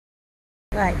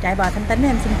Rồi, trại bò Thanh Tính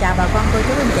em xin chào bà con cô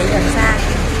chú anh chị gần xa.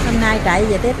 Hôm nay trại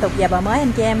về tiếp tục vào bò mới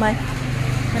anh chị em ơi.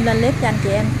 Em lên clip cho anh chị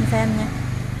em xem nha.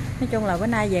 Nói chung là bữa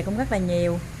nay về cũng rất là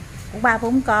nhiều, cũng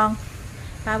 3-4 con,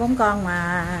 3-4 con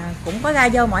mà cũng có ra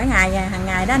vô mỗi ngày, hàng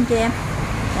ngày đó anh chị em.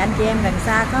 Thì anh chị em gần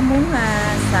xa có muốn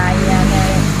xài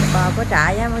nghề bò của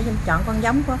trại chọn con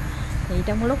giống của, thì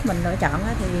trong lúc mình lựa chọn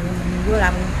thì mình vui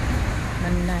lòng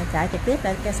mình chạy trực tiếp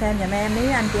để xem giùm em.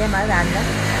 Nếu anh chị em ở gần đó,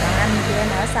 còn anh chị em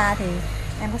ở xa thì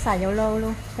em có xài Zalo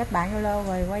luôn, kết bạn Zalo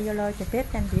rồi quay Zalo trực tiếp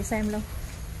cho anh chị xem luôn.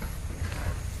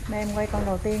 Đây em quay con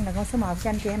đầu tiên là con số 1 cho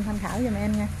anh chị em tham khảo giùm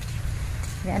em nha.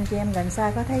 Thì anh chị em gần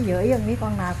xa có thấy giữa biết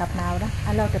con nào cặp nào đó,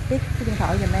 alo trực tiếp cái điện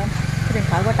thoại giùm em. Cái điện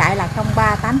thoại của trại là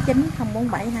 0389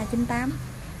 047 298.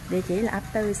 Địa chỉ là ấp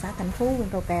Tư, xã Thạnh Phú, huyện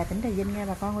Cầu Kè, tỉnh Vinh nha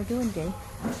bà con cô chú anh chị.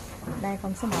 Đây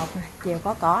con số 1 này, chiều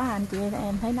có cỏ anh chị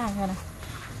em thấy nó ăn rồi nè.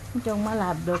 Nói chung mới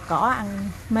là được cỏ ăn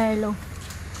mê luôn.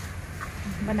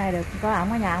 Bên này được có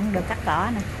ổng ở nhà cũng được cắt cỏ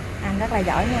nè, ăn rất là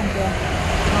giỏi nha anh chị em.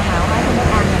 Con nào nói cái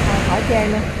nước ăn là thôi khỏi chê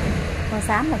luôn. Con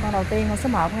xám là con đầu tiên, con số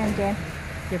 1 nha anh chị em.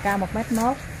 Chiều cao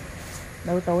 1m1.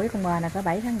 Độ tuổi con bò là có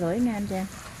 7 tháng rưỡi nha anh chị em.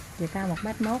 Chiều cao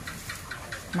 1m1.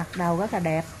 Mặt đầu rất là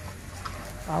đẹp,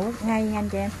 cổ rất ngay nha anh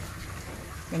chị em.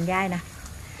 Dàn dai nè,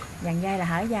 dàn dai là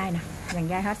hở dai nè, dàn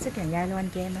dai hết sức dàn dai luôn anh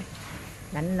chị em ơi.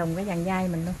 Lạnh lùng cái dàn dai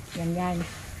mình luôn, dàn dai nè.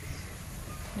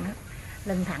 Đó.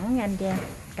 Lưng thẳng nha anh chị em,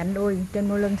 cạnh đuôi trên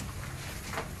môi lưng.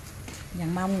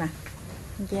 Dàn mông nè,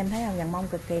 anh chị em thấy không, dàn mông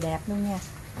cực kỳ đẹp luôn nha.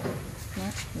 Đó.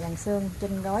 Dàn xương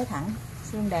trên gối thẳng,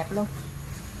 xương đẹp luôn.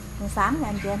 Con xám nha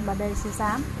anh chị em, 3D siêu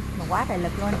xám mà quá trời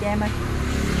lực luôn anh chị em ơi.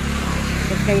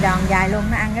 Cực kỳ đòn dài luôn,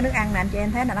 nó ăn cái nước ăn nè anh chị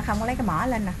em thấy là nó không có lấy cái mỏ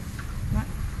lên nè. Đó.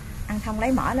 Ăn không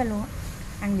lấy mỏ lên luôn á,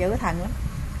 ăn dữ thần lắm,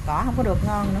 cỏ không có được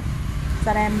ngon nữa.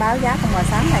 Sau đây em báo giá con bò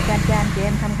xám này cho anh chị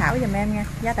em tham khảo giùm em nha.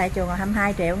 Giá tại trường là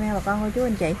 22 triệu nha bà con cô chú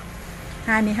anh chị.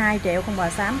 22 triệu con bò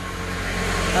xám.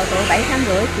 Độ tuổi 7 tháng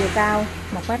rưỡi, chiều cao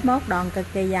 1m1, đòn cực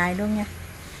kỳ dài luôn nha.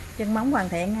 Chân móng hoàn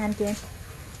thiện nha anh chị em.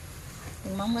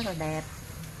 Chân móng rất là đẹp.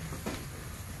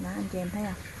 Đó anh chị em thấy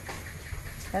không?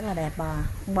 Rất là đẹp bò.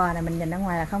 Con bò này mình nhìn ở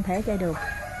ngoài là không thể chê được.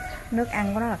 Nước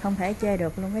ăn của nó là không thể chê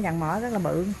được luôn, cái dàn mỏ rất là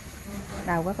bự.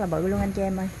 Đầu rất là bự luôn anh chị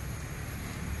em ơi.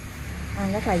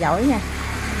 Ăn rất là giỏi nha.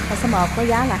 Con số 1 có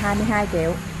giá là 22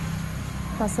 triệu.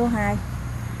 Con số 2,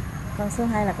 con số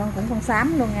 2 là cũng con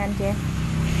xám luôn nha anh chị em.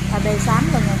 Bê xám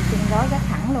luôn nha, chân gối rất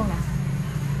thẳng luôn nè.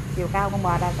 Chiều cao con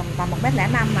bò là tầm 1m05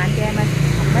 mà anh chị em ơi,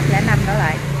 1m05 đổ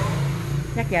lại.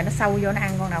 Chắc giờ nó sâu vô nó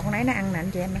ăn con nào con nấy nó ăn nè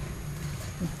anh chị em ơi.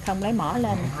 Không lấy mỏ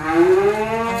lên.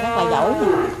 Ăn rất là giỏi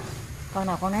nha. Con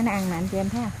nào con nấy nó ăn nè anh chị em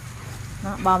thấy không?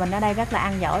 Đó, bò mình ở đây rất là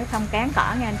ăn giỏi, không cán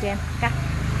cỏ nha anh chị em. Cắt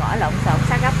cỏ lộn xộn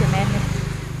sát góc giùm em nha.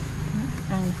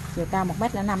 Ăn chiều cao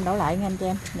 1m05 đổ lại nha anh chị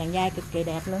em. Dàn dai cực kỳ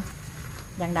đẹp luôn.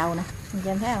 Dàn đầu nè anh chị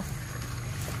em thấy không?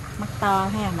 Mắt to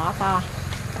ha, mỏ to.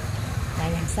 Là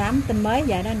dàn xám tinh mới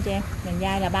vậy đó anh chị em. Dàn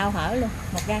dai là bao hở luôn,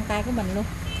 một gang tay của mình luôn.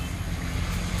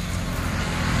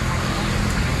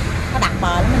 Nó đặt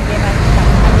bò lắm anh chị em ơi,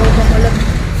 đặt đuôi trên môi lưng.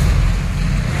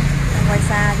 Em quay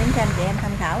xa đến cho anh chị em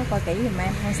tham khảo coi kỹ giùm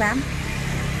em. Con xám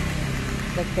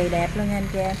cực kỳ đẹp luôn nha anh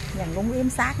chị em. Dàn gúng yếm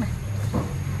sát nè,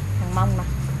 dàn mông nè,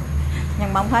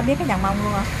 dàn mông hết biết cái dàn mông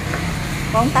luôn không?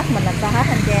 4 tấc mình làm sao hết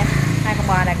anh chị em. Hai con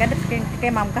bò này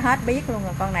cái mông có hết biết luôn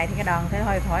rồi. Con này thì cái đòn thế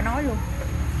thôi khỏi nói luôn,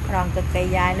 cái đòn cực kỳ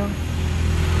dài luôn.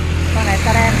 Con này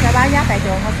sau đây em sẽ báo giá tại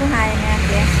trường con số 2 nha anh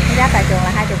chị em. Giá tại trường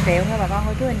là 20 triệu nha bà con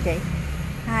cô chú anh chị.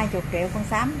 20 triệu con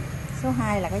xám số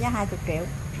 2 là có giá 20 triệu.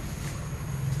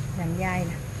 Dàn dai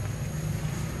nè,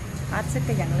 hết sức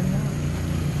cái dàn lưng đó,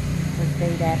 cực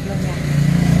kỳ đẹp luôn nha.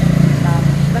 Đòn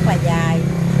rất là dài,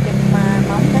 chân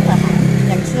móng rất là thẳng,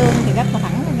 dàn xương thì rất là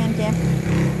thẳng luôn nha anh chị em.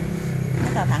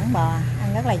 Rất là thẳng bò,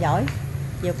 ăn rất là giỏi.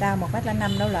 Chiều cao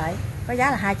 1m05 đổ lại, có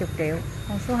giá là 20 triệu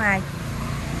con số 2.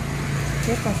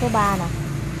 Tiếp con số 3 nè,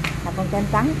 là con kem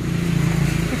trắng.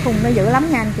 Cái khung nó dữ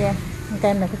lắm nha anh chị em. Con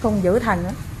kem này cái khung dữ thần đó,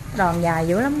 đòn dài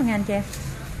dữ lắm nha anh chị em.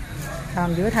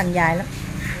 Đòn dữ thần dài lắm.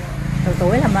 Độ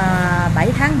tuổi là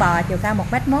 7 tháng bò, chiều cao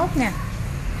 1m1 nha.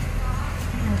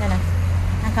 Ăn cái này,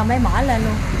 ăn không lấy mỏ lên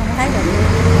luôn, không có thấy được.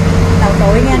 Đầu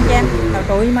tuổi nha anh chị em, đầu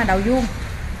tuổi mà đầu vuông.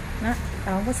 Đó,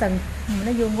 đầu không có sừng,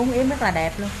 nó vuông gúng yếm rất là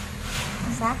đẹp luôn.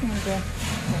 Sát nha anh chị em.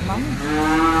 Dàn móng,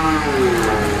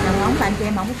 dàn móng là anh chị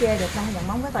em không có chê được đâu, dàn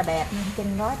móng rất là đẹp,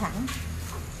 chân gối thẳng.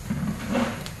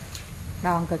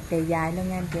 Đòn cực kỳ dài luôn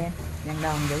nha anh chị em. Dàn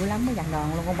đòn dữ lắm, cái dàn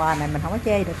đòn luôn. Con bò này mình không có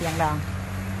chê được dàn đòn.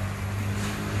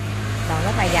 Đòn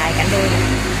rất là dài, cạnh đuôi,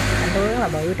 cạnh đuôi rất là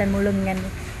bự trên môi lưng nha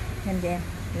anh chị em.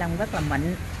 Lông rất là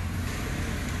mịn,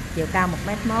 chiều cao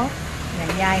 1m1,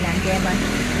 dàn dai nè anh chị em ơi.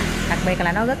 Đặc biệt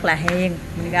là nó rất là hiền,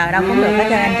 mình gờ đâu cũng được hết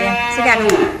trơn anh chị em. Xích ra coi,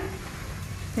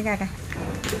 xích ra coi.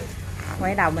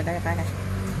 quay đầu mình đây này.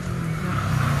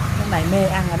 Cái này mê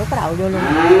ăn là đút cái đầu vô luôn.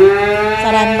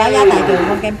 Sau đây báo giá tại trường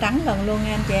con kem trắng gần luôn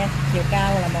nha anh chị em. Chiều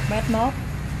cao là 1m1.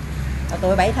 Ở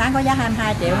tuổi 7 tháng có giá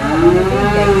 22 triệu nha con cô chú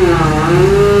anh chị.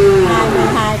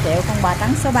 22 triệu con bò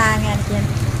trắng số 3 nha anh chị em.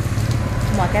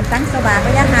 Bò kem trắng số 3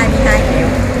 có giá 22 triệu.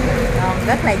 Còn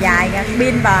rất là dài nha,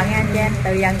 pin bò nha anh chị em,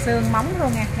 từ dàn xương móng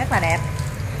luôn nha, rất là đẹp.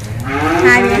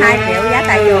 22 triệu giá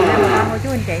tại vườn nha bà con cô chú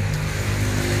anh chị.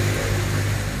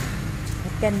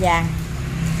 Kênh vàng.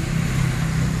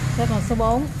 Cái con số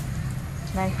 4.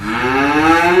 Đây.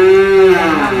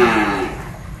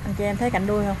 Anh chị em thấy cạnh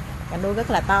đuôi không? Cạnh đuôi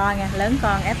rất là to nha, lớn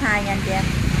con F2 nha anh chị em.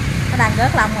 Nó đang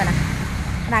rớt lông rồi nè.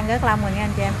 Nó đang rớt lông rồi nha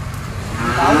anh chị em.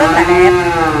 Cổ rất là đẹp.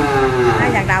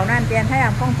 Hai dàn đầu nó anh chị em thấy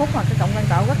không? Có 1 phút mà cái cọng lưng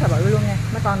cổ rất là bự luôn nha.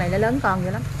 Mấy con này nó lớn con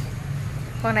dữ lắm.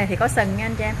 Con này thì có sừng nha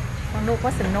anh chị em. Con đuôi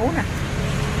có sừng nú nè.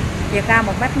 Chiều cao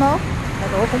 1m1.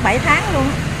 Tuổi cũng 7 tháng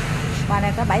luôn. Bò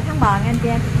này có 7 tháng bò nha anh chị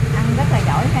em. Ăn rất là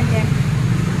giỏi nha anh chị em.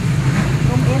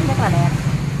 Cúng yếm rất là đẹp.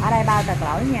 Ở đây bao tờ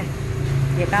lỗi nha.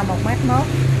 Chiều cao 1m1.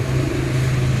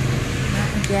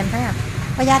 Anh chị em thấy không?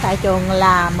 Có giá tại trường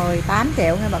là 18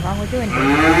 triệu nha bà con cô chú anh chị.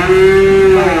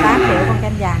 18 triệu con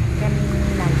kem vàng, kem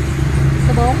này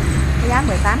số 4 có giá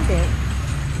 18 triệu.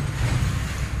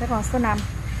 Cái con số 5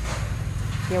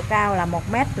 chiều cao là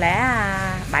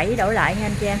 1m07 đổi lại nha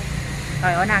anh chị em.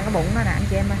 Rồi ở năng cái bụng nó nè anh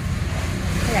chị em ơi.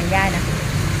 Cái dàn dai nè.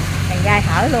 Dàn dai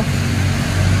hở luôn.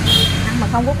 Ăn mà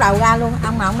không rút đầu ra luôn,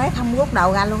 ông nào ông lấy không rút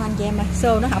đầu ra luôn anh chị em ơi.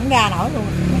 Xô nó không ra nổi luôn.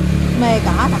 Mê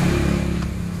cỏ nè.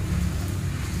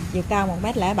 Chiều cao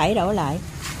 1m07 đổ lại.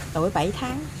 Tuổi 7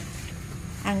 tháng.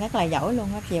 Ăn rất là giỏi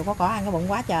luôn. Chiều có cỏ ăn cái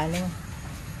bụng quá trời luôn.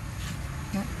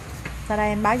 Đó. Sau đây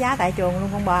em báo giá tại trường luôn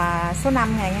con bò số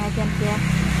 5 này nha cho anh chị em.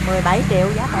 17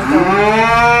 triệu giá tại trường.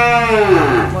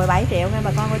 17 triệu nha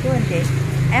bà con cô chú anh chị.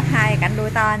 F2 cạnh đuôi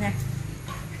to nha.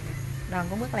 Đòn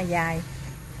cũng rất là dài.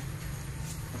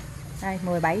 Đây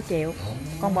 17 triệu.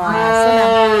 Con bò số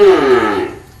 5.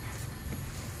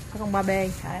 Cái con 3B.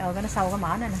 Trời ơi cái nó sâu cái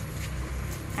mỏ này nè.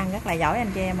 Ăn rất là giỏi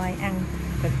anh chị em ơi, ăn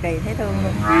cực kỳ thấy thương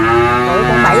luôn. Tuổi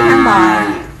con 7 tháng bò.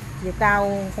 Chiều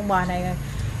cao con bò này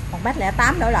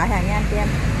 1m08 đổi lại hàng nha anh chị em.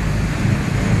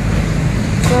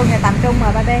 Xương này tầm trung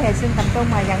mà 3D thì xương tầm trung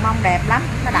mà dàn mông đẹp lắm,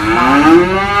 nó đậm bò.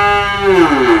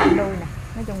 Cạnh đuôi nè,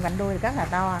 nói chung cạnh đuôi rất là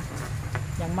to.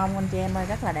 Dàn mông anh chị em ơi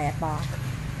rất là đẹp bò.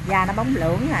 Da nó bóng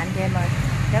lưỡng nè anh chị em ơi,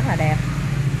 rất là đẹp.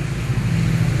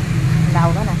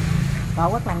 Đầu đó nè.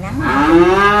 Cổ rất là ngắn.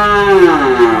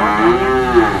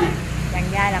 Dàn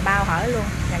dai là bao hở luôn.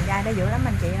 Dàn dai nó dữ lắm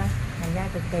anh chị ơi. Dàn dai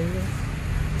cực kỳ luôn.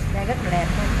 Dai rất là đẹp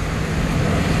luôn.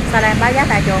 Sau đây em báo giá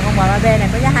tại trường con bò 3B này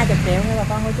có giá 20 triệu nha bà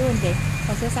con cô chú anh chị.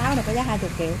 Con số 6 này có giá 20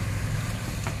 triệu.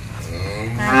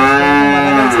 20 triệu con bò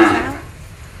 3B số 6.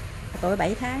 Tuổi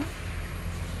 7 tháng.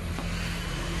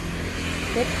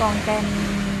 Tiếp con kem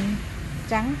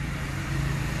trắng.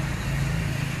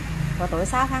 Có tuổi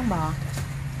 6 tháng bò.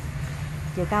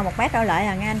 Chiều cao 1m trở lại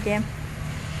à nghe anh chị em.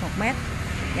 1m.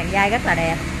 Dàn dai rất là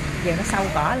đẹp. Giờ nó sâu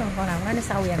cỏ luôn, con nào cũng nói nó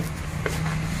sâu vậy.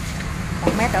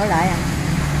 1m trở lại à.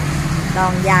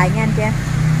 Đòn dài nha anh chị em.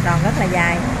 Đòn rất là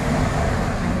dài.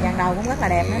 Dàn đầu cũng rất là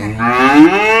đẹp nữa nè.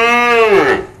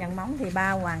 Dàn móng thì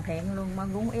bao hoàn thiện luôn,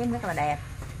 mông gún yếm rất là đẹp.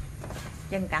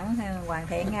 Chân cẳng hoàn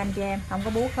thiện nha anh chị em, không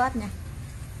có buốt hết nha.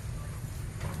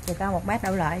 Chiều cao 1m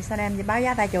đổ lại. Sau đây em báo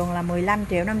giá tại trường là 15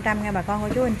 triệu 500 nha bà con cô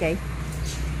chú anh chị.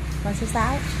 Con số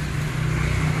 6.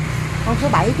 Con số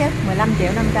 7 chứ 15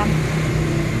 triệu 500.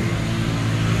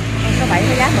 Con số 7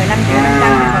 có giá 15 triệu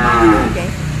 500 nha bà con cô chú anh chị.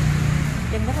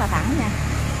 Chân rất là thẳng nha.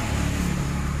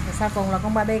 Rồi sau cùng là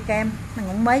con 3B kem. Nó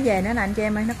cũng mới về nữa nè anh chị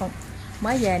em ơi. Nó còn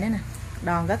mới về nữa nè.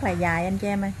 Đòn rất là dài anh chị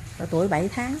em ơi. Rồi tuổi 7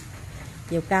 tháng.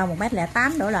 Chiều cao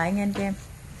 1m08 đổ lại nha anh chị em.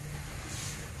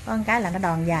 Có một cái là nó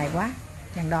đòn dài quá.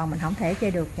 Dàn đòn mình không thể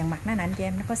chơi được. Dàn mặt nó nè anh chị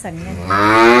em. Nó có sừng nha.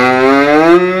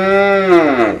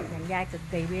 Dàn dai cực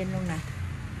kỳ viên luôn nè.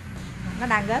 Nó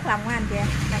đang rớt lông quá anh chị em.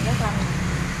 Đang rớt lông nè.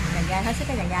 Dàn dai hết sức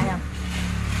cái dàn dai không.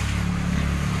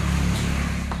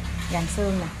 Dàn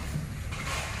xương nè.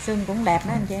 Xương cũng đẹp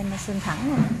đó anh chị em. Xương thẳng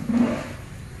luôn.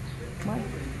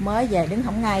 Mới về đứng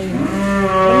không ngay.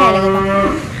 Đứng ngay là người ta.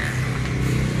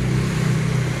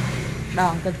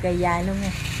 Đòn cực kỳ dài luôn nha.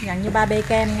 Gần như 3B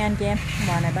kem nha anh chị em. Con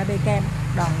bò này 3B kem.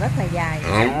 Đòn rất là dài.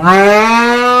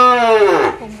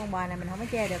 Khung con bò này mình không có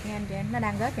che được nha anh chị em. Nó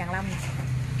đang rớt dàn lông.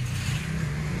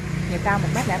 Chiều cao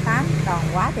 1m08. Đòn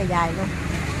quá trời dài luôn.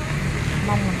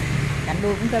 Mông này. Cạnh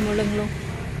đuôi cũng trên đuôi lưng luôn.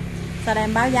 Sau đây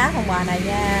em báo giá con bò này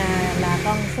nha, là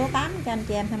con số 8 cho anh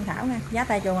chị em tham khảo nha. Giá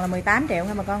tại trường là 18 triệu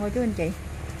nha bà con cô chú anh chị.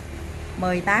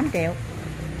 18 triệu.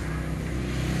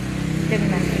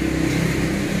 Chân này.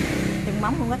 Chân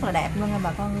móng cũng rất là đẹp luôn nha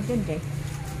bà con cô chú anh chị.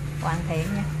 Hoàn thiện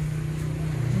nha.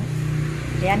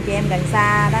 Thì anh chị em gần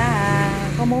xa đó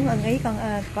có muốn ưng ý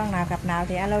con nào cặp nào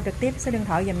thì alo trực tiếp số điện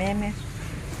thoại giùm em nha.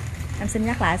 Em xin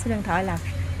nhắc lại số điện thoại là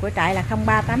của Trại là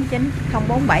 0389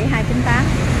 047 298.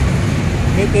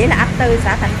 Địa chỉ là ấp Tư,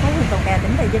 xã Thành Phú, huyện Cầu Kè,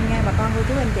 tỉnh Trà Vinh nha bà con cô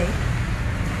chú anh chị.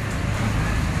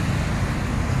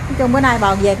 Nói chung bữa nay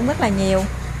bò về cũng rất là nhiều.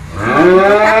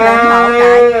 Rất là ủng hộ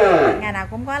Trại. Ngày nào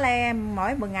cũng có le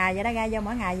mỗi một ngày vậy đó, ra vô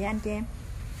mỗi ngày vậy anh chị em.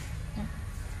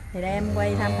 Thì đây em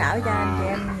quay tham khảo cho anh chị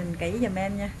em nhìn kỹ giùm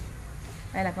em nha.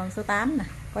 Đây là con số 8 nè,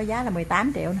 có giá là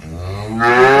 18 triệu nè.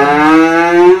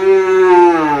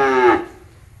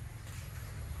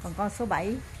 Còn con số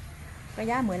 7 có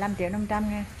giá 15 triệu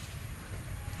 500 nha.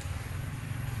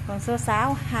 Con số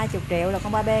 6 20 triệu là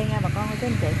con 3B nha bà con chú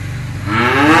anh chị.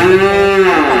 20 triệu,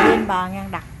 rất là viên bò nha,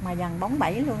 đặt mà dàn bóng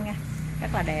bẫy luôn nha, rất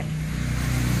là đẹp.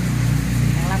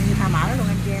 Đàn Lâm như tha mỡ luôn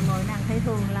anh chị em ơi, nó ăn thấy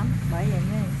thương lắm, bởi vậy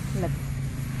mới lịch.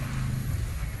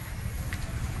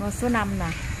 Con số 5 nè,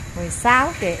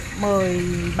 16 triệu,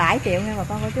 17 triệu nha bà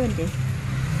con chú anh chị.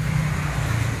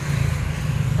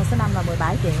 Con số 5 là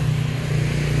 17 triệu.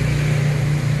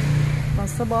 Con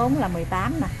số 4 là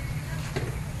 18 nè.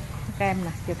 Kem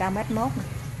nè, chiều cao 1m1 nè.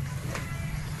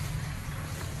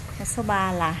 Con số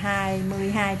 3 là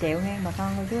 22 triệu nha bà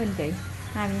con chú anh chị.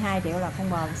 22 triệu là con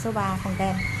bò số 3, con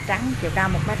kem trắng, chiều cao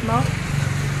 1m1,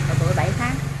 và tuổi 7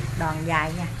 tháng, đòn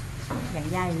dài nha, dàn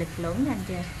dài lực lưỡng nha anh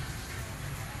chị.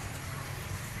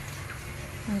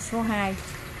 Con số 2,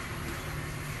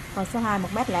 con số 2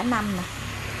 1m05 nè,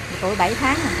 tuổi 7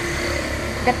 tháng nè,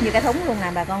 cách như cái thúng luôn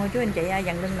nè bà con chú anh chị,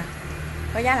 dàn lưng nè,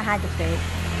 có giá là 20 triệu.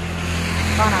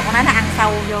 Con nào con nói nó ăn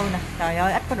sâu vô nè, trời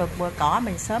ơi ít có được bữa cỏ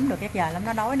mình sớm được các giờ lắm,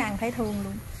 nó đói nó ăn thấy thương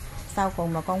luôn. Sau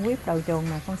cùng là con huyết đầu chuồng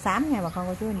nè, con xám nha bà con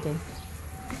cô chú anh chị.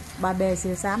 3B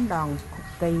siêu xám đòn cực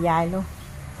kỳ dài luôn,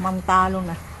 mông to luôn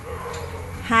nè,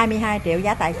 22 triệu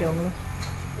giá tại trường luôn,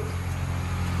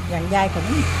 dàn dai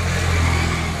khủng.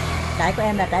 Trại của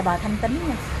em là trại bò Thanh Tín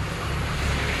nha.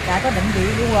 Trại có định vị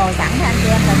Google sẵn cho anh chị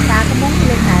em, lần sau có muốn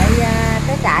liên hệ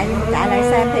cái trại lại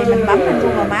xem thì mình bấm lên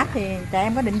Google Maps thì trại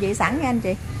em có định vị sẵn nha anh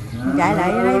chị. Chạy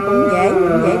lại đây cũng dễ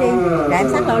đi. Trại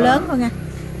em sát lộ lớn luôn nha,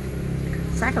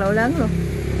 sát lộ lớn luôn.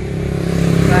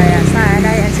 Rồi sau ở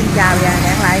đây em xin chào và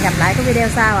hẹn gặp lại cái video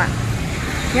sau ạ.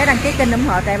 Nhớ đăng ký kênh ủng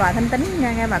hộ trại bò Thanh Tín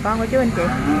nha bà con cô chú anh chị,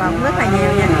 bò cũng rất là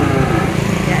nhiều nha.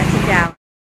 Dạ, em xin chào.